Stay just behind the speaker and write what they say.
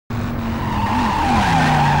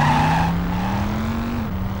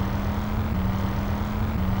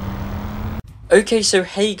Okay, so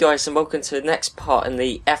hey guys, and welcome to the next part in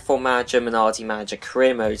the F1 Manager Minardi Manager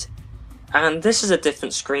Career Mode. And this is a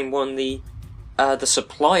different screen, one the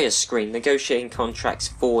supplier's screen, negotiating contracts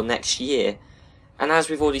for next year. And as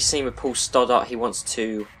we've already seen with Paul Stoddart, he wants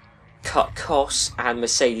to cut costs, and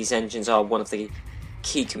Mercedes engines are one of the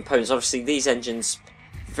key components. Obviously, these engines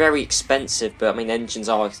very expensive, but I mean, engines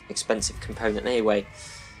are an expensive component anyway.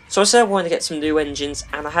 So I said I wanted to get some new engines,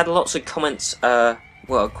 and I had lots of comments.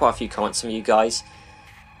 Well, quite a few comments from you guys,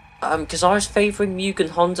 because I was favouring Mugen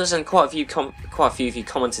Hondas, and quite a few of you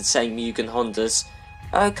commented saying Mugen Hondas.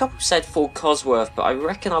 A couple said Ford Cosworth, but I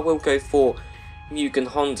reckon I will go for Mugen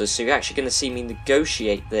Hondas. So you're actually going to see me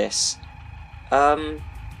negotiate this.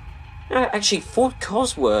 Actually, Ford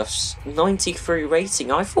Cosworth's 93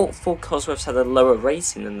 rating. I thought Ford Cosworths had a lower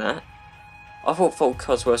rating than that. I thought Ford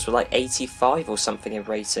Cosworths were like 85 or something in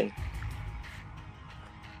rating.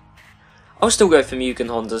 I'll still go for Mugen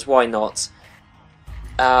Hondas, why not?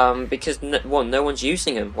 Because, no one's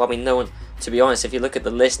using them. Well, I mean, no one, to be honest, if you look at the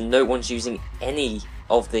list, no one's using any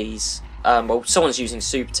of these. Well, someone's using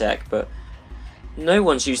Supertec, but no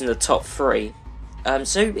one's using the top three.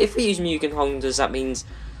 So if we use Mugen Hondas, that means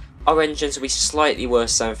our engines will be slightly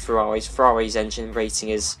worse than Ferrari's. Ferrari's engine rating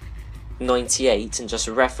is 98, and just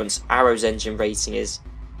a reference, Arrows engine rating is,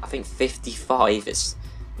 I think, 55. It's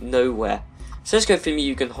nowhere. So let's go for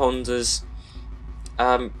Mugen Hondas.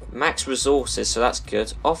 Max resources, so that's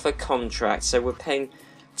good. Offer contract, so we're paying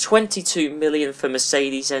 22 million for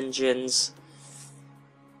Mercedes engines.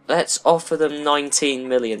 Let's offer them 19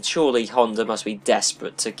 million. Surely Honda must be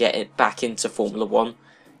desperate to get it back into Formula 1.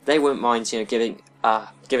 They won't mind, giving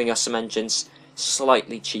us some engines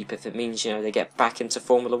slightly cheap if it means, they get back into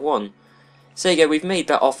Formula 1. So there you go, we've made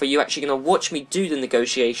that offer. You're actually going to watch me do the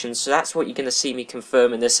negotiations, so that's what you're going to see me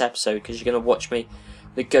confirm in this episode, because you're going to watch me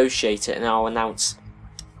negotiate it, and I'll announce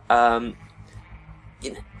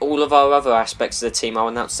all of our other aspects of the team. I'll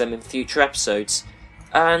announce them in future episodes.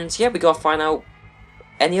 And yeah, we got to find out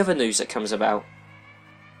any other news that comes about.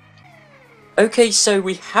 Okay, so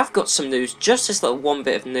we have got some news, just this little one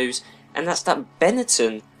bit of news, and that's that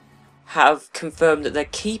Benetton have confirmed that they're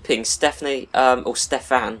keeping Stefan,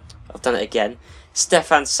 I've done it again,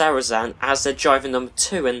 Stefan Sarrazin as their driver number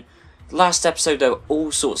 2. And last episode there were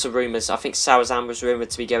all sorts of rumours. I think Sarrazin was rumoured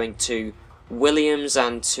to be going to Williams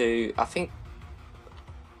and to, I think,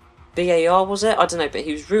 BAR, was it? I don't know, but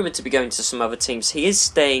he was rumoured to be going to some other teams. He is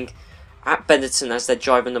staying at Benetton as their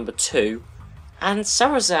driver number 2. And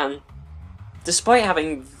Sarrazin, despite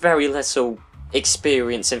having very little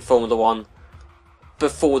experience in Formula 1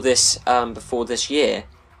 before this year,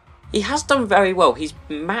 he has done very well. He's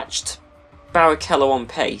matched Barrichello on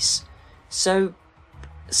pace. So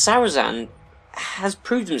Sarrazin has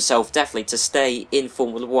proved himself definitely to stay in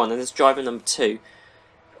Formula 1, and as driver number 2,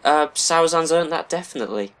 Sarrazin's earned that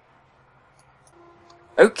definitely.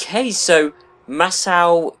 Okay, so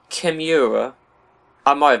Masao Kimura,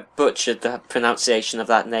 I might have butchered the pronunciation of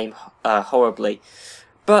that name horribly,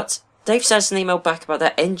 but they've sent us an email back about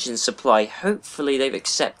their engine supply. Hopefully they've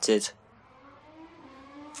accepted.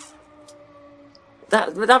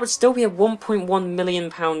 That would still be a £1.1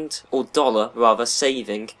 million, or dollar rather,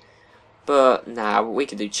 saving. But nah, we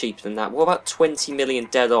could do cheaper than that. What about 20 million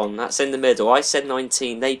dead on? That's in the middle. I said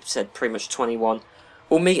 19, they said pretty much 21.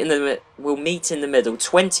 We'll meet in the middle.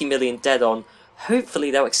 20 million dead on.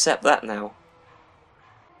 Hopefully they'll accept that now.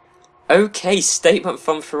 Okay, statement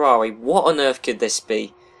from Ferrari. What on earth could this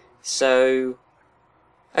be? So,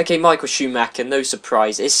 okay, Michael Schumacher, no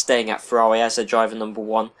surprise, is staying at Ferrari as their driver number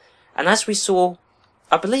 1. And as we saw,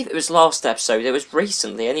 I believe it was last episode, it was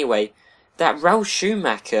recently anyway, that Ralf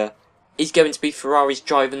Schumacher is going to be Ferrari's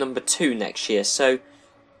driver number 2 next year. So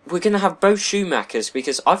we're going to have both Schumachers,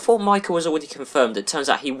 because I thought Michael was already confirmed. It turns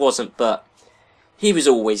out he wasn't, but he was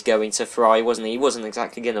always going to Ferrari, wasn't he? He wasn't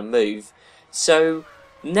exactly going to move. So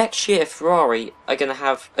next year Ferrari are going to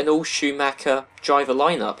have an all Schumacher driver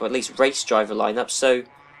lineup, or at least race driver lineup. So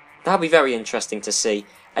that'll be very interesting to see.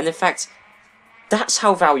 And in fact, that's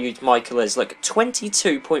how valued Michael is. Look,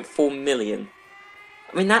 22.4 million.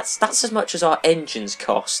 I mean, that's as much as our engines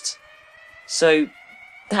cost. So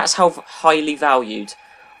that's how highly valued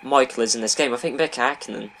Michael is in this game. I think Mika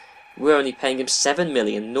Hakkinen, we're only paying him 7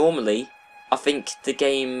 million. Normally, I think the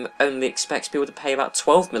game only expects people to pay about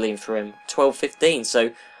 12 million for him, 12, 15.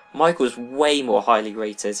 So Michael's way more highly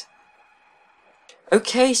rated.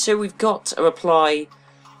 Okay, so we've got a reply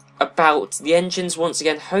about the engines once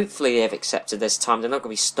again. Hopefully they've accepted this time. They're not going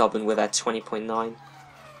to be stubborn with their 20.9.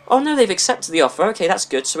 Oh no, they've accepted the offer. Okay, that's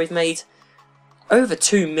good. So we've made over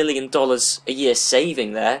 $2 million a year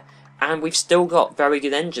saving there, and we've still got very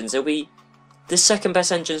good engines. the second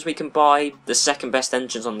best engines we can buy, the second best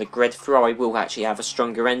engines on the grid. Ferrari will actually have a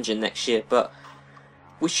stronger engine next year, but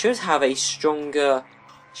we should have a stronger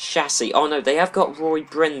chassis. Oh no, they have got Roy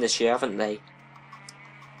Bryn this year, haven't they?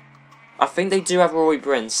 I think they do have Roy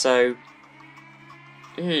Bryn, so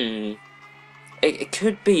it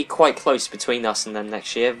could be quite close between us and them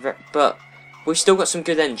next year, but we've still got some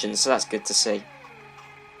good engines, so that's good to see.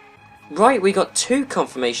 Right, we got 2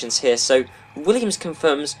 confirmations here. So Williams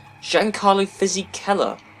confirms Giancarlo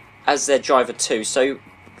Fisichella as their driver too. So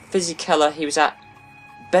Fisichella, he was at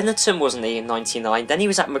Benetton, wasn't he, in '99? Then he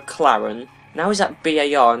was at McLaren. Now he's at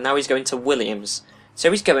BAR, and now he's going to Williams.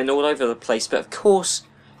 So he's going all over the place. But of course,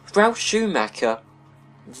 Ralf Schumacher,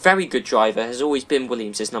 very good driver, has always been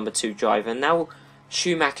Williams' number 2 driver. Now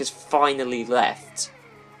Schumacher's finally left.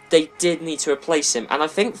 They did need to replace him, and I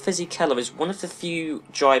think Fisichella is one of the few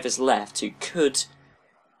drivers left who could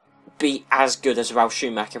be as good as Ralf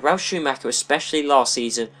Schumacher. Ralf Schumacher, especially last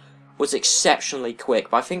season, was exceptionally quick,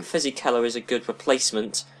 but I think Fisichella is a good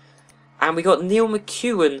replacement. And we got Neil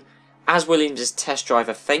McEwen as Williams' test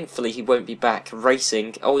driver. Thankfully, he won't be back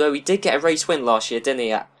racing, although he did get a race win last year, didn't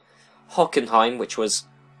he, at Hockenheim, which was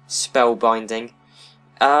spellbinding.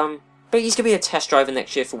 But he's going to be a test driver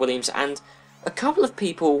next year for Williams, and a couple of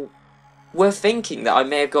people were thinking that I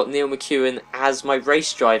may have got Neil McEwen as my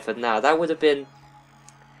race driver. Now that would have been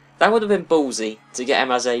ballsy to get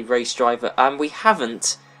him as a race driver, and we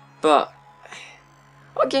haven't. But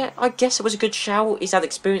I guess it was a good shout. He's had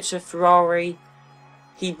experience with Ferrari.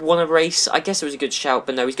 He won a race. I guess it was a good shout,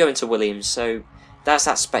 but no, he's going to Williams. So that's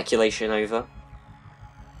that speculation over.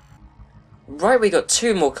 Right, we got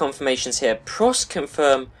 2 more confirmations here. Prost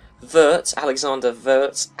confirm Wirtz, Alexander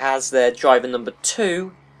Wirtz, as their driver number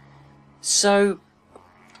 2. So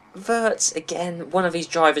Wirtz, again, one of these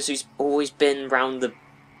drivers who's always been round the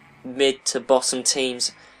mid to bottom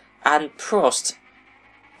teams. And Prost,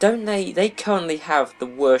 don't they currently have the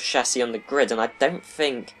worst chassis on the grid, and I don't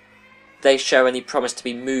think they show any promise to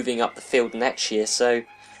be moving up the field next year, so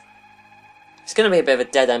it's going to be a bit of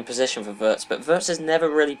a dead-end position for Wirtz, but Wirtz has never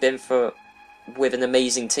really been with an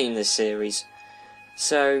amazing team this series.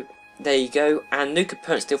 So, there you go. And Nuka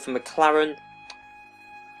Pern's still from McLaren.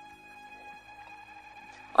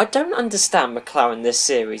 I don't understand McLaren this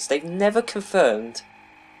series. They've never confirmed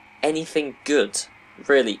anything good,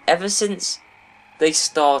 really, ever since they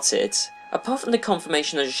started. Apart from the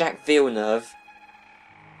confirmation of Jacques Villeneuve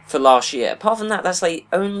for last year. Apart from that, that's the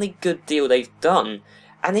only good deal they've done.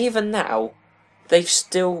 And even now, they've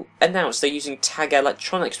still announced they're using Tag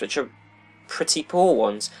Electronics, which are pretty poor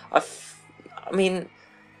ones. I mean,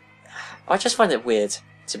 I just find it weird,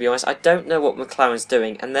 to be honest. I don't know what McLaren's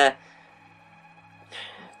doing, and they're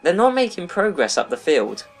not making progress up the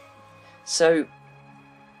field. So,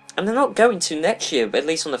 and they're not going to next year, at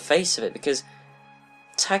least on the face of it, because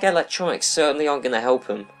Tag Electronics certainly aren't going to help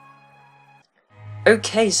them.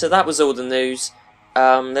 Okay, so that was all the news.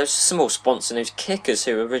 There's some more sponsor news. Kickers,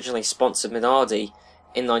 who originally sponsored Minardi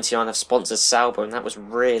in '99, have sponsored Sauber, and that was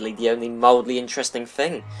really the only mildly interesting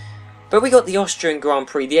thing. But we got the Austrian Grand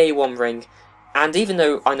Prix, the A1 ring, and even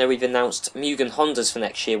though I know we've announced Mugen Hondas for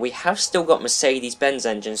next year, we have still got Mercedes-Benz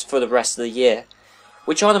engines for the rest of the year,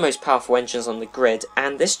 which are the most powerful engines on the grid,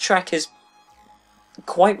 and this track is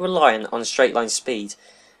quite reliant on straight line speed.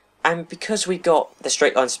 And because we got the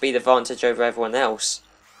straight line speed advantage over everyone else,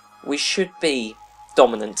 we should be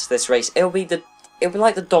dominant this race. It'll be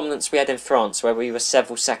like the dominance we had in France, where we were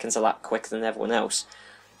several seconds a lap quicker than everyone else.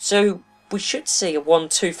 So we should see a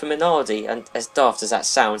 1-2 for Minardi, and as daft as that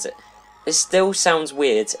sounds, it still sounds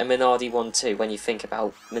weird, a Minardi 1-2, when you think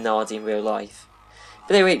about Minardi in real life.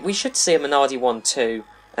 But anyway, we should see a Minardi 1-2,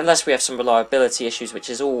 unless we have some reliability issues, which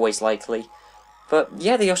is always likely. But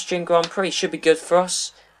yeah, the Austrian Grand Prix should be good for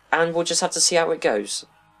us, and we'll just have to see how it goes.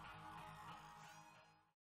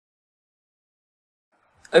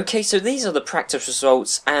 Okay, so these are the practice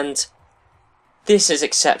results, and this is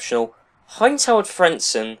exceptional. Heinz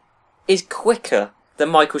Frentzen is quicker than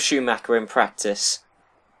Michael Schumacher in practice.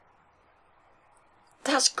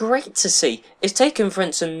 That's great to see. It's taken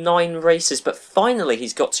Frentzen 9 races, but finally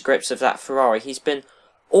he's got to grips with that Ferrari. He's been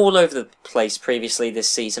all over the place previously this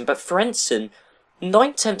season, but Frentzen,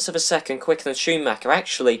 9/10 of a second quicker than Schumacher.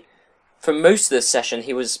 Actually, for most of the session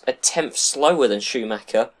he was a 10th slower than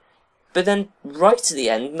Schumacher, but then right at the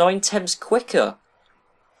end, 9/10 quicker.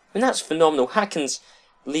 I mean, that's phenomenal. Hawkins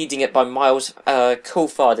leading it by miles.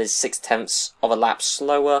 Coulthard is 6/10 of a lap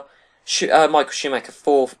slower. Michael Schumacher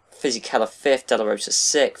 4th, Fisichella 5th, De La Rosa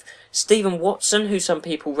 6th. Stephen Watson, who some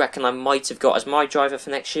people reckon I might have got as my driver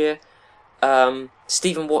for next year.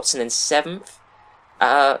 Stephen Watson in 7th.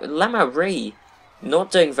 Lamourie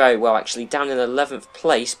not doing very well actually, down in 11th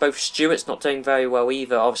place. Both Stewarts not doing very well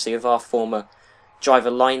either, obviously with our former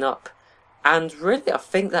driver lineup. And really, I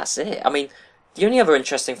think that's it. I mean, the only other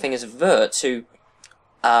interesting thing is Wright, who,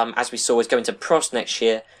 as we saw, is going to Prost next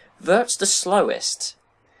year. Wright's the slowest.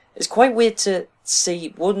 It's quite weird to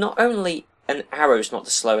see, well, not only an Arrow's not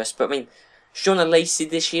the slowest, but I mean, Jean Lacey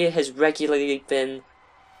this year has regularly been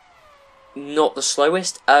not the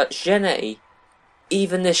slowest. Genet,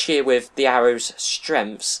 even this year with the Arrow's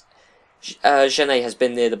strengths, Genet has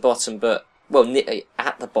been near the bottom, but, well,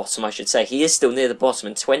 at the bottom I should say. He is still near the bottom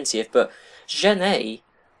in 20th, but Genet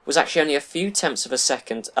was actually only a few tenths of a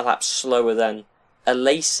second a lap slower than a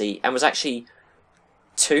Lacey, and was actually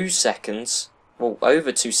 2 seconds, well,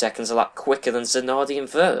 over 2 seconds a lap quicker than Minardi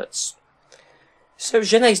and Wright. So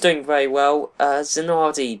Genet's doing very well,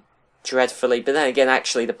 Minardi dreadfully, but then again,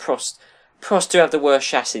 actually, the Prost do have the worst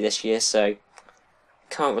chassis this year, so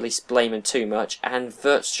can't really blame him too much, and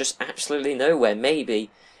Wright's just absolutely nowhere.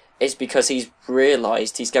 Maybe it's because he's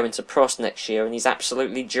realised he's going to Prost next year and he's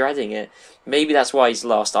absolutely dreading it. Maybe that's why he's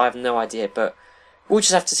lost, I have no idea, but we'll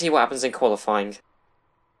just have to see what happens in qualifying.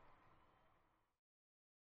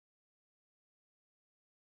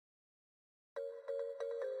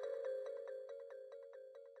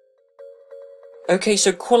 Okay,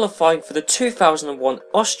 so qualifying for the 2001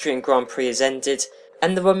 Austrian Grand Prix has ended,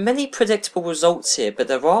 and there are many predictable results here, but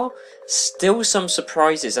there are still some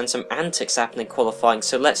surprises and some antics happening qualifying,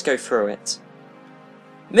 so let's go through it.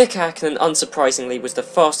 Mika Häkkinen, unsurprisingly, was the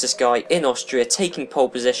fastest guy in Austria, taking pole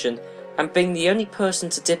position and being the only person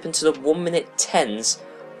to dip into the 1-minute 10s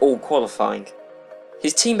all qualifying.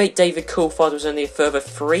 His teammate David Coulthard was only a further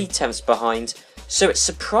 3 tenths behind, so it's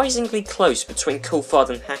surprisingly close between Coulthard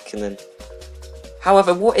and Häkkinen.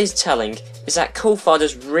 However, what is telling is that Coulthard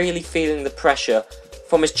is really feeling the pressure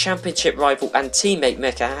from his championship rival and teammate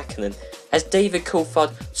Mika Häkkinen, as David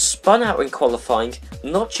Coulthard spun out in qualifying,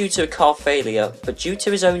 not due to a car failure, but due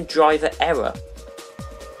to his own driver error.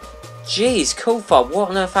 Jeez, Coulthard, what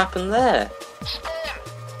on earth happened there?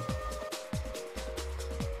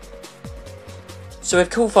 So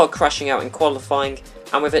with Coulthard crashing out in qualifying,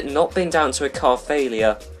 and with it not being down to a car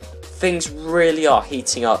failure, things really are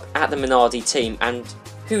heating up at the Minardi team, and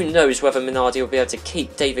who knows whether Minardi will be able to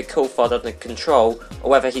keep David Coulthard under control, or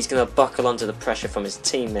whether he's going to buckle under the pressure from his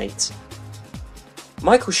teammates.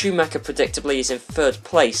 Michael Schumacher predictably is in 3rd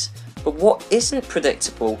place, but what isn't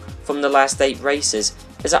predictable from the last 8 races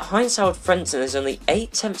is that Heinz Frentzen is only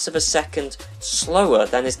 8 tenths of a second slower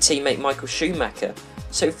than his teammate Michael Schumacher,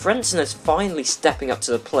 so Frentzen is finally stepping up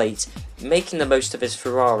to the plate, making the most of his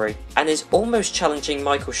Ferrari, and is almost challenging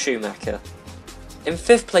Michael Schumacher. In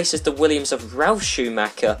 5th place is the Williams of Ralf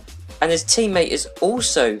Schumacher, and his teammate is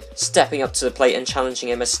also stepping up to the plate and challenging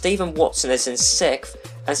him, as Stephen Watson is in 6th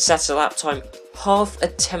and set a lap time half a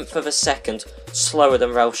tenth of a second slower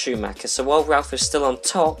than Ralf Schumacher, so while Ralf is still on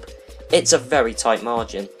top, it's a very tight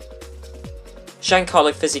margin.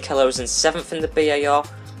 Giancarlo Fisichella is in 7th in the BAR,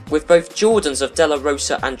 with both Jordans of Della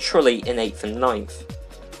Rosa and Trulli in 8th and 9th.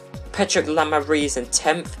 Patrick Lamarie is in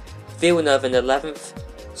 10th, Villeneuve in 11th,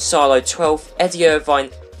 Sarlo 12th, Eddie Irvine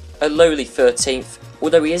a lowly 13th,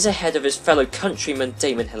 although he is ahead of his fellow countryman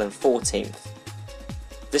Damon Hill in 14th.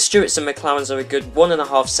 The Stewarts and McLarens are a good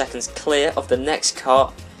 1.5 seconds clear of the next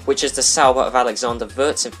car, which is the Sauber of Alexander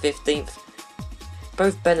Wurz in 15th.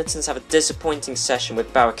 Both Benettons have a disappointing session,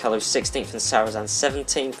 with Barrichello 16th and Sarrazin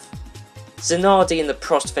 17th. Minardi in the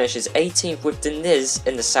Prost finishes 18th, with Diniz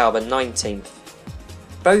in the Sauber 19th.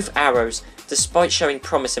 Both Arrows, despite showing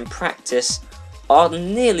promise in practice, are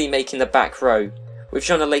nearly making the back row, with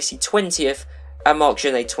Jean Lacey 20th and Marc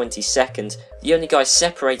Genet 22nd. The only guy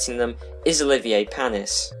separating them is Olivier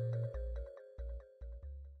Panis.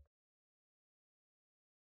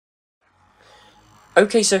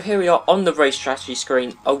 Okay, so here we are on the race strategy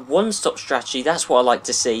screen. A one-stop strategy, that's what I like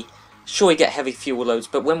to see. Sure, you get heavy fuel loads,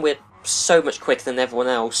 but when we're so much quicker than everyone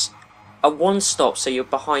else, a one-stop so you're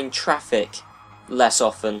behind traffic less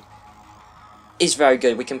often is very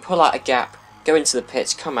good. We can pull out a gap, go into the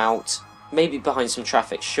pits, come out, maybe behind some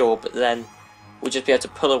traffic, sure, but then we'll just be able to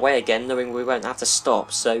pull away again, knowing we won't have to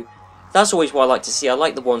stop. So that's always what I like to see. I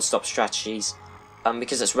like the one-stop strategies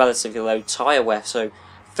because it's relatively low tyre wear. So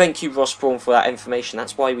thank you, Ross Brawn, for that information.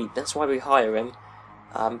 That's why we hire him.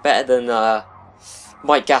 Better than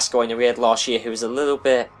Mike Gascoyne, who we had last year, who was a little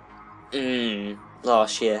bit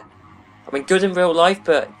last year. I mean, good in real life,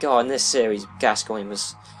 but God, in this series, Gascoyne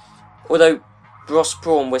was. Although Ross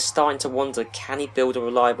Brawn, we're starting to wonder, can he build a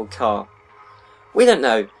reliable car? We don't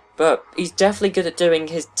know, but he's definitely good at doing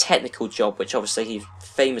his technical job, which obviously he's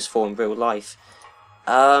famous for in real life.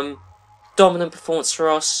 Dominant performance for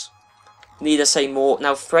us. need I say more?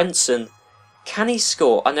 Now, Frentzen, can he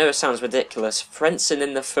score? I know it sounds ridiculous. Frentzen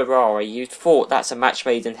in the Ferrari, you thought that's a match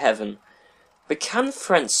made in heaven. But can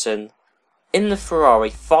Frentzen in the Ferrari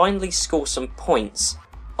finally score some points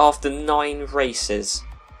after 9 races?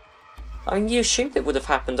 I mean, you assumed it would have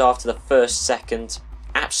happened after the first, second,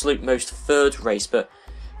 absolute most third race, but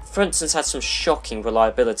Frentzen's had some shocking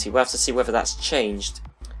reliability. We'll have to see whether that's changed.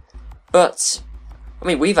 But, I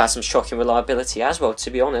mean, we've had some shocking reliability as well,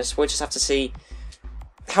 to be honest. We'll just have to see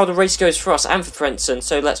how the race goes for us and for Frentzen.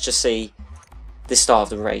 So let's just see the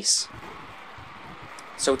start of the race.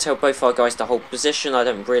 So we'll tell both our guys to hold position. I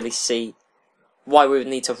don't really see why we would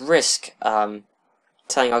need to risk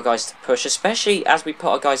telling our guys to push, especially as we put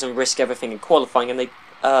our guys on risk everything in qualifying, and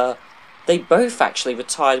they both actually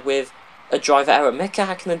retired with a driver error. Mika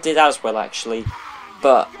Hakkinen did as well, actually,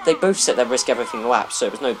 but they both set their risk everything lap, so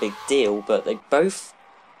it was no big deal, but they both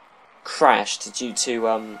crashed due to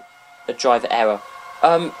a driver error.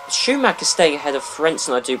 Schumacher staying ahead of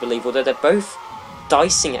Frentzen, I do believe, although they're both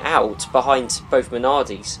dicing it out behind both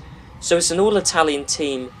Minardis. So it's an all-Italian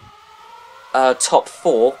team top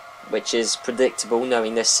 4, which is predictable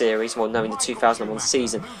knowing this series, well, knowing the 2001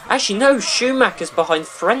 season. Actually, no, Schumacher's behind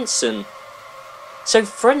Frentzen. So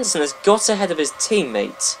Frentzen has got ahead of his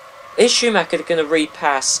teammate. Is Schumacher going to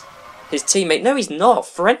repass his teammate? No, he's not.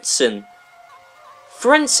 Frentzen.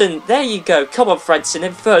 Frentzen, there you go. Come on, Frentzen,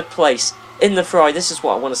 in 3rd place in the Ferrari. This is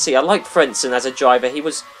what I want to see. I like Frentzen as a driver. He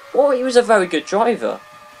was a very good driver.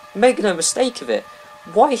 Make no mistake of it.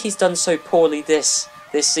 Why he's done so poorly this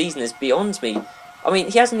season is beyond me. I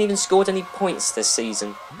mean, he hasn't even scored any points this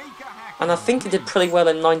season. And I think he did pretty well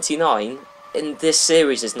in 99. In this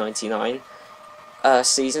series is 99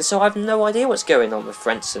 season. So I have no idea what's going on with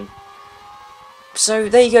Frentzen. So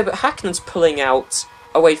there you go. But Hakkinen's pulling out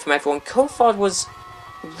away from everyone. Coulthard was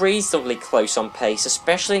reasonably close on pace,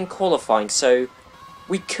 especially in qualifying. So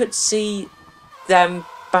we could see them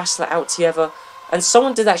battle it out together. And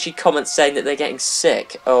someone did actually comment saying that they're getting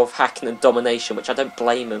sick of Hakkinen domination, which I don't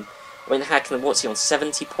blame them. I mean, Hakkinen, what's he on,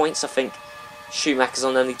 70 points? I think Schumacher's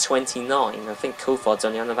on only 29. I think Coulthard's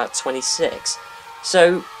only on about 26.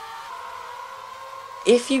 So,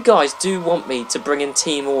 if you guys do want me to bring in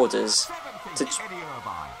team orders to...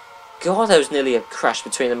 God, there was nearly a crash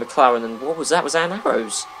between a McLaren and... What was that? Was that an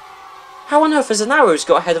Arrows? How on earth has an Arrows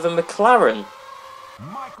got ahead of a McLaren?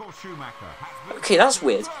 Okay, that's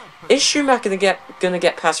weird. Is Schumacher going to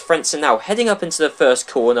get past Frentzen now? Heading up into the first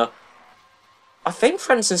corner. I think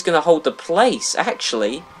Frentzen's going to hold the place,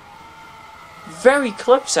 actually. Very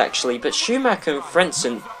close, actually. But Schumacher and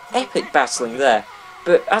Frentzen, epic battling there.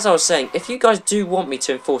 But as I was saying, if you guys do want me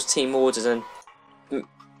to enforce team orders and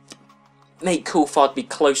make Coulthard be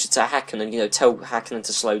closer to Hakkinen, you know, tell Hakkinen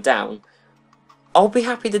to slow down, I'll be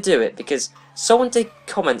happy to do it, because someone did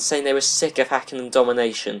comment saying they were sick of Hakkinen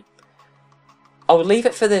domination. I'll leave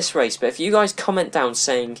it for this race, but if you guys comment down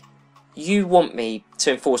saying you want me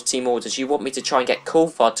to enforce team orders, you want me to try and get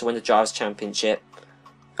Coulthard to win the Drivers' Championship,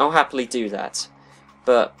 I'll happily do that.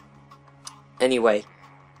 But anyway,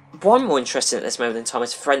 one more interesting at this moment in time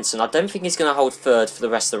is Frentzen. I don't think he's going to hold 3rd for the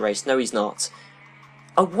rest of the race. No, he's not.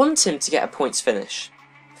 I want him to get a points finish.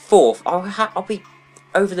 4th. I'll be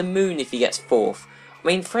over the moon if he gets 4th. I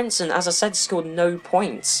mean, Frentzen, as I said, scored no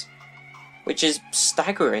points, which is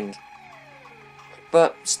staggering.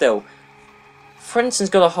 But still, Frentzen's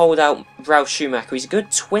got to hold out Ralf Schumacher. He's a good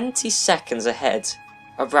 20 seconds ahead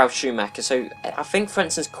of Ralf Schumacher, so I think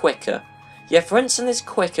Frentzen's quicker. Yeah, Frentzen is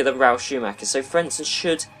quicker than Ralf Schumacher, so Frentzen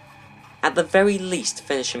should, at the very least,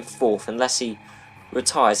 finish in 4th, unless he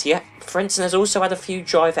retires. Frentzen has also had a few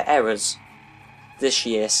driver errors this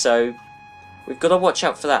year, so we've got to watch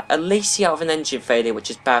out for that. At least he out of an engine failure, which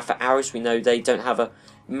is bad for Arrows. We know they don't have a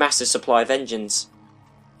massive supply of engines.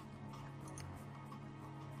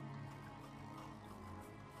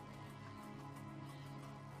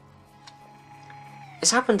 It's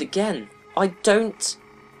happened again. I don't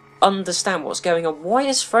understand what's going on. Why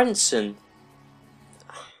is Frentzen...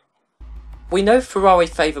 We know Ferrari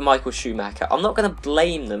favour Michael Schumacher. I'm not going to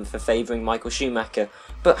blame them for favouring Michael Schumacher.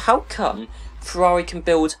 But how come Ferrari can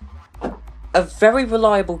build a very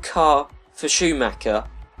reliable car for Schumacher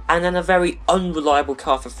and then a very unreliable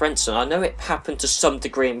car for Frentzen? I know it happened to some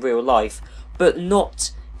degree in real life, but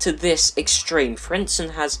not to this extreme.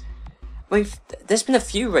 Frentzen has... I mean, there's been a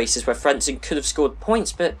few races where Frentzen could have scored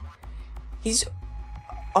points, but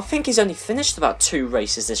I think he's only finished about 2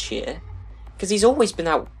 races this year, because he's always been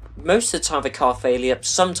out most of the time with a car failure,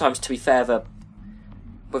 sometimes, to be fair,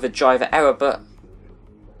 with a driver error, but...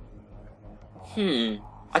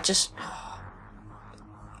 I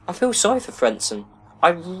feel sorry for Frentzen.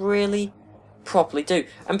 I really, properly do.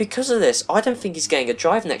 And because of this, I don't think he's getting a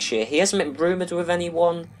drive next year. He hasn't been rumoured with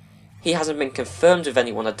anyone. He hasn't been confirmed with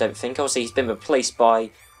anyone, I don't think. Obviously, he's been replaced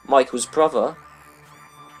by Michael's brother.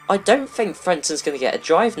 I don't think Frentzen's going to get a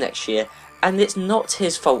drive next year, and it's not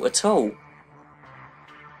his fault at all.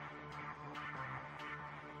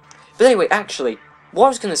 But anyway, actually, what I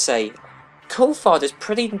was going to say, Coulthard is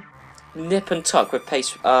pretty nip and tuck with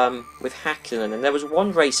pace with Hakkinen, and there was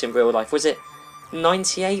one race in real life, was it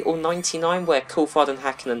 98 or 99, where Coulthard and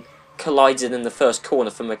Hakkinen collided in the first corner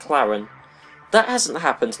for McLaren. That hasn't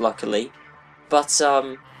happened, luckily, but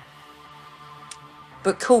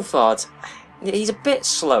Coulthard, he's a bit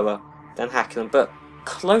slower than Hakkinen, but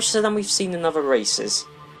closer than we've seen in other races.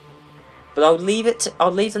 But I'll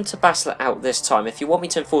leave them to battle it out this time. If you want me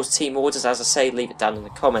to enforce team orders, as I say, leave it down in the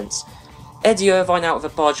comments. Eddie Irvine out of a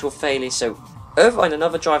bargeable failure. So Irvine,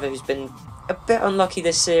 another driver who's been a bit unlucky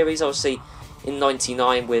this series. Obviously in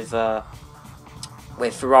 '99 with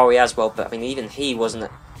Ferrari as well. But I mean, even he wasn't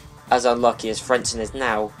as unlucky as Frentzen is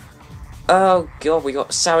now. Oh god, we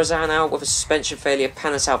got Sarazan out with a suspension failure,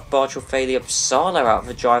 Panis out bargeable failure, Salo out of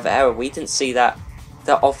a driver error. We didn't see that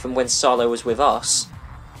often when Salo was with us.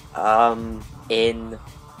 In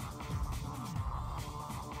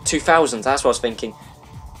 2000, that's what I was thinking.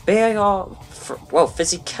 BAR, well,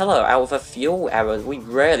 Fizzy Keller out of a fuel error. We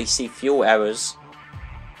rarely see fuel errors.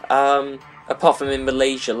 Apart from in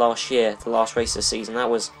Malaysia last year, the last race of the season, that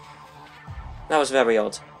was very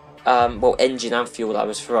odd. Well, engine and fuel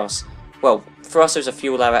errors for us. Well, for us it was a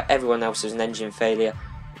fuel error, everyone else was an engine failure.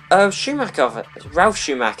 Ralf Schumacher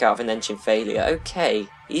out of an engine failure. Okay,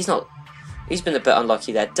 he's been a bit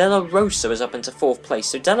unlucky there. Della Rosa is up into 4th place.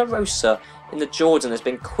 So Della Rosa in the Jordan has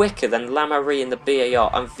been quicker than Lamary in the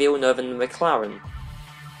BAR and Villeneuve in the McLaren.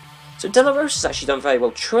 So Della Rosa's actually done very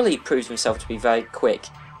well. Trulli proves himself to be very quick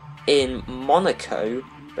in Monaco,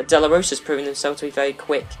 but Della Rosa's proven himself to be very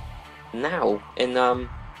quick now in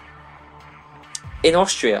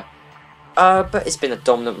Austria. But it's been a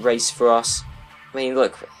dominant race for us. I mean,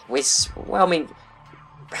 look, Hakkinen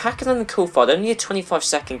and Coulthard, only a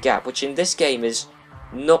 25-second gap, which in this game is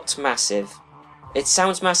not massive. It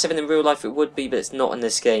sounds massive, and in real life it would be, but it's not in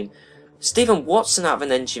this game. Stephen Watson out of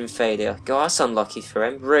an engine failure. God, that's unlucky for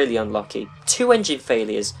him. Really unlucky. 2 engine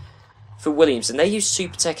failures for Williams, and they use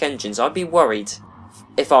Supertec engines. I'd be worried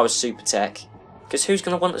if I was Supertec, because who's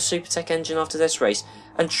going to want a Supertec engine after this race?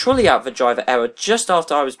 And Trulli out of a driver error just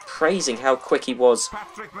after I was praising how quick he was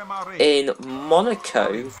in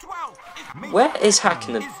Monaco. Where is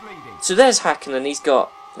Hakkinen? So there's Hakkinen. He's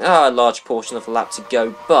got a large portion of the lap to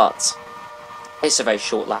go, but it's a very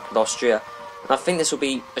short lap at Austria. And I think this will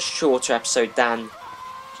be a shorter episode than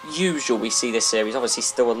usual we see this series. Obviously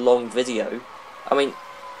still a long video. I mean,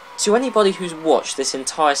 to anybody who's watched this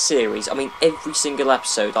entire series, I mean every single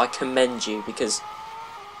episode, I commend you, because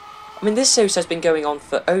I mean, this series has been going on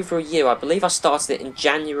for over a year. I believe I started it in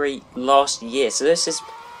January last year. So this is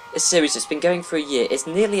a series that's been going for a year. It's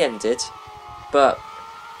nearly ended. But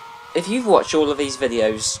if you've watched all of these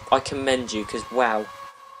videos, I commend you, because wow.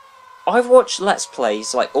 I've watched Let's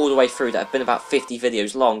Plays like all the way through that have been about 50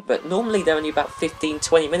 videos long. But normally they're only about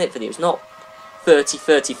 15-20 minute videos, not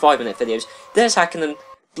 30-35 minute videos. There's Hakkinen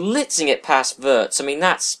blitzing it past Wirtz. I mean,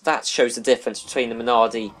 that shows the difference between the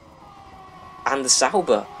Minardi and the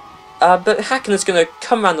Sauber. But Hakkinen's going to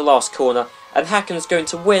come around the last corner, and Hakkinen's going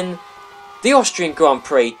to win the Austrian Grand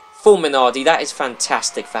Prix for Minardi. That is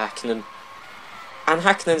fantastic for Hakkinen. And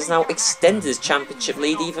Hakkinen has now extended his championship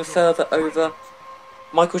lead even further over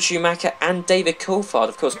Michael Schumacher and David Coulthard.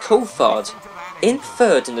 Of course, Coulthard in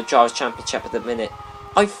 3rd in the Drivers' Championship at the minute.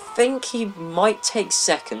 I think he might take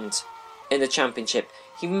 2nd in the championship.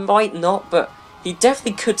 He might not, but he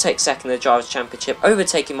definitely could take 2nd in the Drivers' Championship,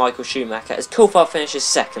 overtaking Michael Schumacher as Coulthard finishes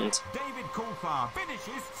 2nd. David Coulthard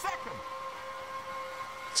finishes 2nd.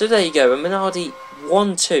 So there you go, and Minardi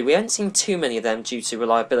 1-2. We haven't seen too many of them due to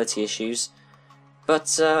reliability issues.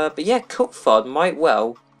 But yeah, Coulthard might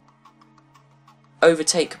well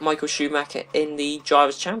overtake Michael Schumacher in the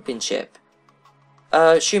Drivers' Championship.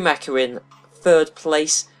 Schumacher in 3rd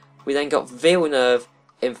place. We then got Villeneuve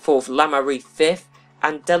in 4th, Lamary 5th,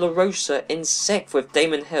 and Della Rosa in 6th, with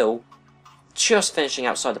Damon Hill just finishing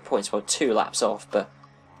outside the points, well, 2 laps off, but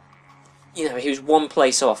you know, he was 1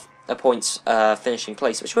 place off a points finishing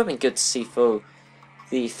place, which would have been good to see for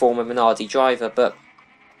the former Minardi driver. But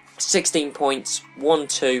 16 points,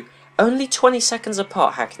 1-2, only 20 seconds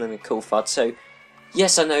apart, Hakkinen and Coulthard. So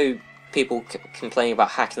yes, I know people complaining about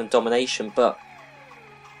Hakkinen domination, but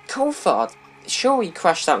Coulthard, sure, he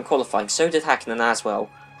crashed out in qualifying, so did Hakkinen as well.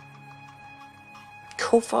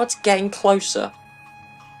 Coulthard's getting closer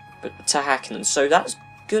to Hakkinen, so that's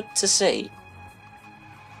good to see.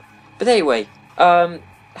 But anyway,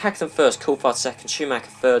 Hackney first, Coulthard second, Schumacher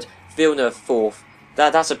third, Villeneuve fourth.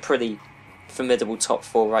 That's a pretty formidable top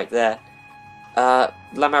four right there.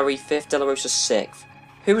 Lamari fifth, De La Rosa sixth.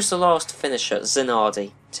 Who was the last finisher?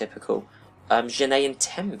 Minardi, typical. Genet in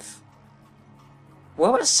 10th. What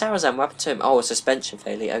about Sarrazin? What happened to him? Oh, a suspension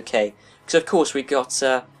failure, okay. Because of course we got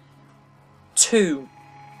two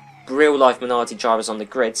real-life Minardi drivers on the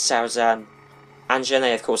grid, Sarrazin and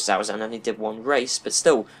Genet. Of course, Sarrazin only did one race, but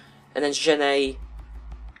still. And then Genet,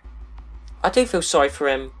 I do feel sorry for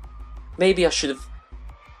him. Maybe I should have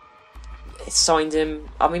signed him.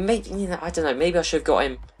 I mean, maybe, you know, I don't know. Maybe I should have got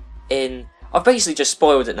him in. I've basically just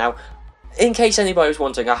spoiled it now. In case anybody was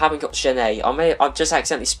wondering, I haven't got Genet. I've just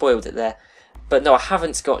accidentally spoiled it there. But no, I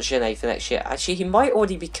haven't got Genet for next year. Actually, he might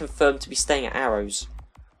already be confirmed to be staying at Arrows.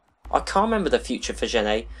 I can't remember the future for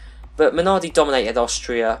Genet. But Minardi dominated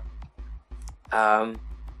Austria. Yeah,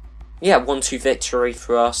 1-2 victory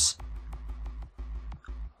for us.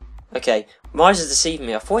 Okay, my eyes are deceiving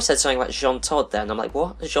me. I thought I said something about Jean Todt then. I'm like,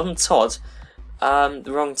 what? Jean Todt? The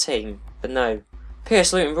wrong team. But no.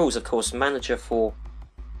 P.S. Luton Rules, of course, manager for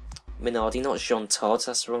Minardi, not Jean Todt.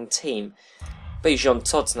 That's the wrong team. But Jean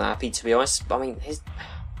Todt's not happy, to be honest. I mean,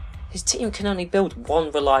 his team can only build one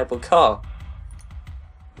reliable car.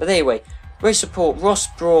 But anyway, race report, Ross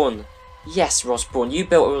Brawn. Yes, Ross Brawn, you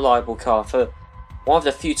built a reliable car. For one of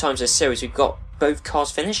the few times this series we've got both cars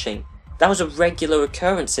finishing. That was a regular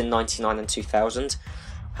occurrence in 99 and 2000.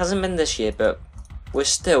 Hasn't been this year, but we're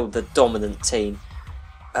still the dominant team.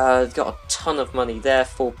 Got a ton of money there,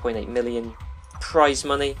 4.8 million prize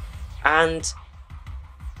money. And,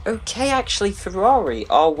 okay, actually, Ferrari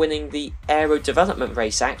are winning the aero development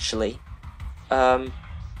race, actually.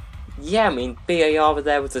 Yeah, I mean, BAR are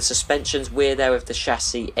there with the suspensions, we're there with the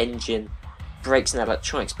chassis, engine, brakes and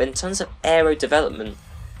electronics. But in terms of aero development,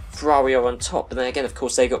 Ferrari are on top. But then again, of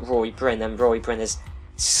course, they got Rory Bryn, and Rory Bryn is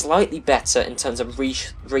slightly better in terms of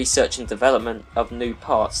research and development of new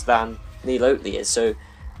parts than Neil Oatley is. So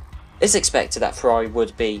it's expected that Ferrari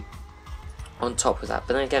would be on top of that.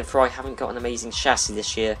 But then again, Ferrari haven't got an amazing chassis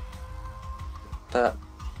this year. But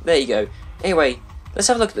there you go. Anyway, let's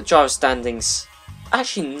have a look at the driver standings.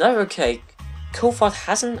 Actually, no, okay. Coulthard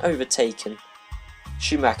hasn't overtaken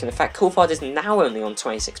Schumacher. In fact, Coulthard is now only on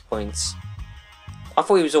 26 points. I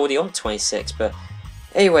thought he was already on 26, but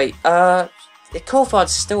anyway,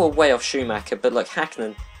 Coulthard's still a way off Schumacher, but look,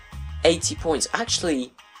 Hakkinen, 80 points.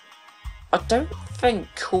 Actually, I don't think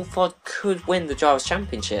Coulthard could win the Drivers'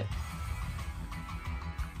 Championship.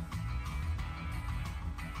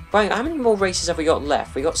 Right, how many more races have we got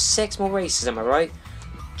left? We got 6 more races, am I right?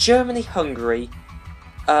 Germany, Hungary,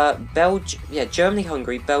 Germany,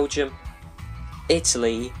 Hungary, Belgium,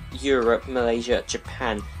 Italy, Europe, Malaysia,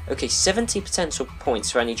 Japan. Okay, 70 potential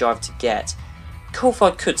points for any driver to get.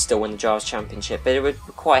 Coulthard could still win the Drivers' Championship, but it would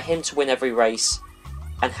require him to win every race,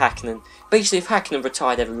 and Hakkinen. Basically, if Hakkinen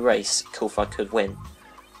retired every race, Coulthard could win.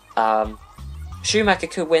 Schumacher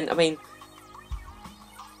could win. I mean,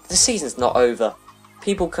 the season's not over.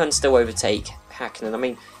 People can still overtake Hakkinen. I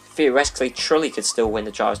mean, theoretically, Trulli could still win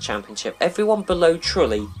the Drivers' Championship. Everyone below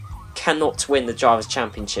Trulli cannot win the Drivers'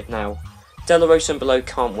 Championship now. De La Rosa and below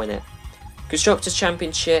can't win it. Constructors'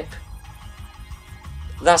 Championship,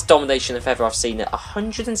 that's domination if ever I've seen it.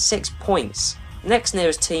 106 points. Next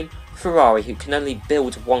nearest team, Ferrari, who can only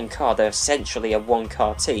build one car. They're essentially a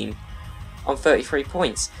one-car team on 33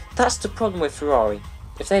 points. That's the problem with Ferrari.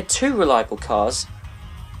 If they had 2 reliable cars,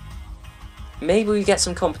 maybe we get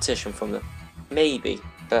some competition from them. Maybe,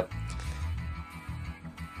 but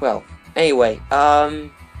well, anyway,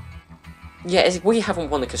 yeah, we haven't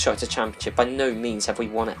won the Constructors' Championship. By no means have we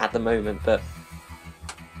won it at the moment, but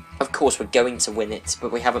of course we're going to win it,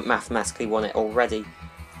 but we haven't mathematically won it already.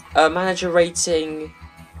 Manager rating,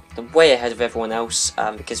 way ahead of everyone else,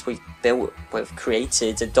 because we've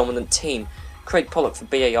created a dominant team. Craig Pollock for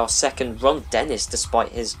BAR second, Ron Dennis, despite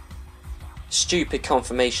his stupid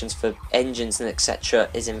confirmations for engines and etc.,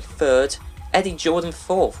 is in third. Eddie Jordan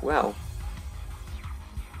fourth. Well,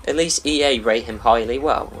 at least EA rate him highly.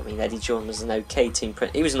 Well, I mean, Eddie Jordan was an okay team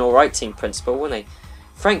he was an alright team principal, wasn't he?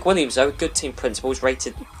 Frank Williams, though, good team principal, was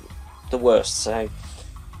rated the worst, so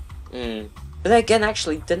But then again,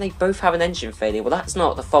 actually, didn't they both have an engine failure? Well, that's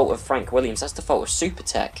not the fault of Frank Williams, that's the fault of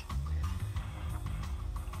Supertec.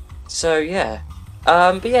 So yeah.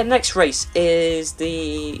 But yeah, next race is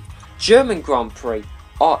the German Grand Prix,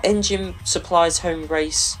 our engine supplies home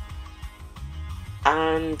race.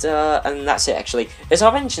 And that's it, actually. It's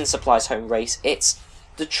our engine supplies home race. It's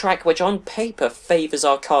the track which on paper favours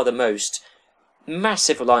our car the most.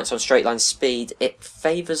 Massive reliance on straight line speed. It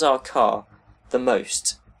favours our car the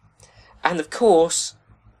most. And of course,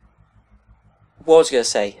 what was I going to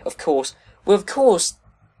say? Of course,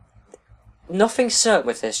 nothing's certain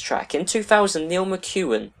with this track. In 2000, Neil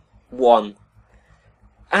McEwen won.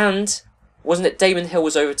 And wasn't it Damon Hill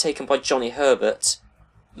was overtaken by Johnny Herbert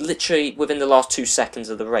literally within the last 2 seconds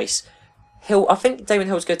of the race? I think Damon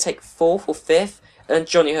Hill was going to take 4th or 5th, and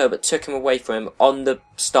Johnny Herbert took him away from him on the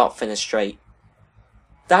start-finish straight.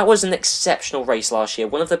 That was an exceptional race last year,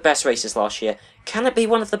 one of the best races last year. Can it be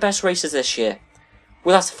one of the best races this year?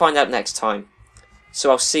 We'll have to find out next time. So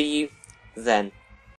I'll see you then.